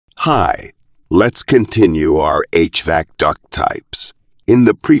Hi, let's continue our HVAC duct types. In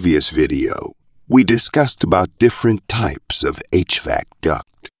the previous video, we discussed about different types of HVAC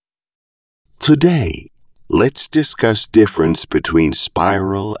duct. Today, let's discuss difference between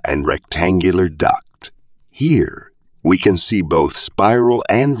spiral and rectangular duct. Here, we can see both spiral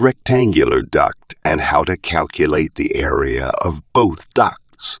and rectangular duct and how to calculate the area of both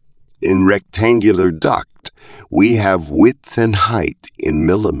ducts. In rectangular duct, we have width and height in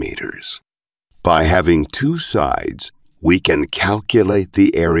millimeters. By having two sides, we can calculate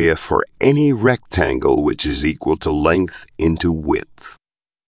the area for any rectangle which is equal to length into width.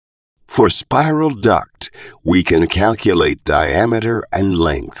 For spiral duct, we can calculate diameter and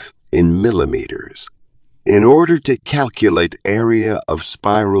length in millimeters. In order to calculate area of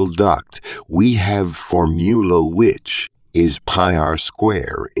spiral duct, we have formula which is pi r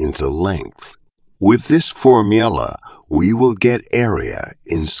square into length. With this formula, we will get area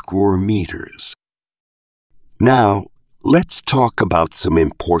in square meters. Now, let's talk about some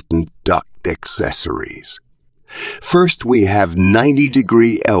important duct accessories. First, we have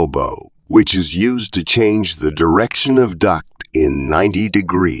 90-degree elbow, which is used to change the direction of duct in 90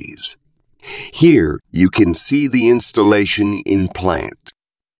 degrees. Here, you can see the installation in plant.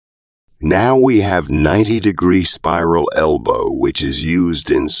 Now we have 90-degree spiral elbow, which is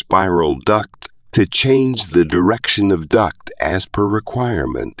used in spiral duct to change the direction of duct as per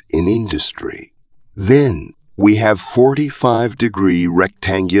requirement in industry. Then, we have 45-degree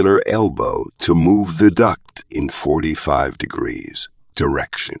rectangular elbow to move the duct in 45 degrees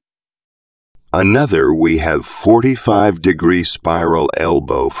direction. Another, we have 45-degree spiral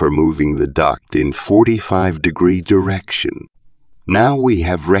elbow for moving the duct in 45-degree direction. Now we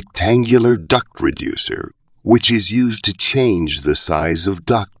have rectangular duct reducer, which is used to change the size of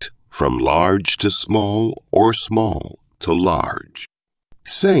duct from large to small or small to large.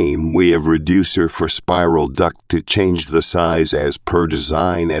 Same, we have reducer for spiral duct to change the size as per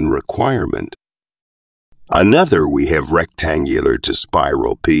design and requirement. Another, we have rectangular to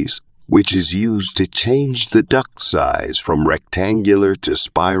spiral piece, which is used to change the duct size from rectangular to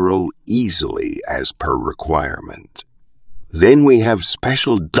spiral easily as per requirement. Then we have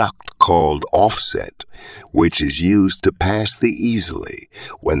special duct called offset, which is used to pass the easily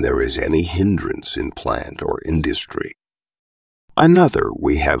when there is any hindrance in plant or industry. Another,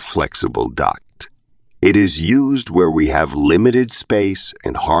 we have flexible duct. It is used where we have limited space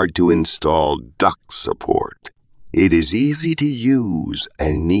and hard to install duct support. It is easy to use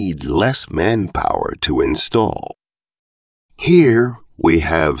and need less manpower to install. Here, we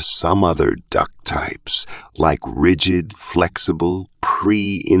have some other duct types like rigid, flexible,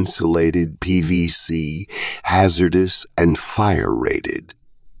 pre-insulated PVC, hazardous, and fire-rated.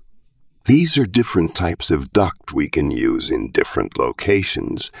 These are different types of duct we can use in different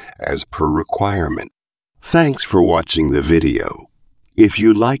locations as per requirement. Thanks for watching the video. If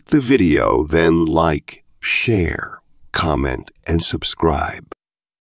you liked the video, then like, share, comment, and subscribe.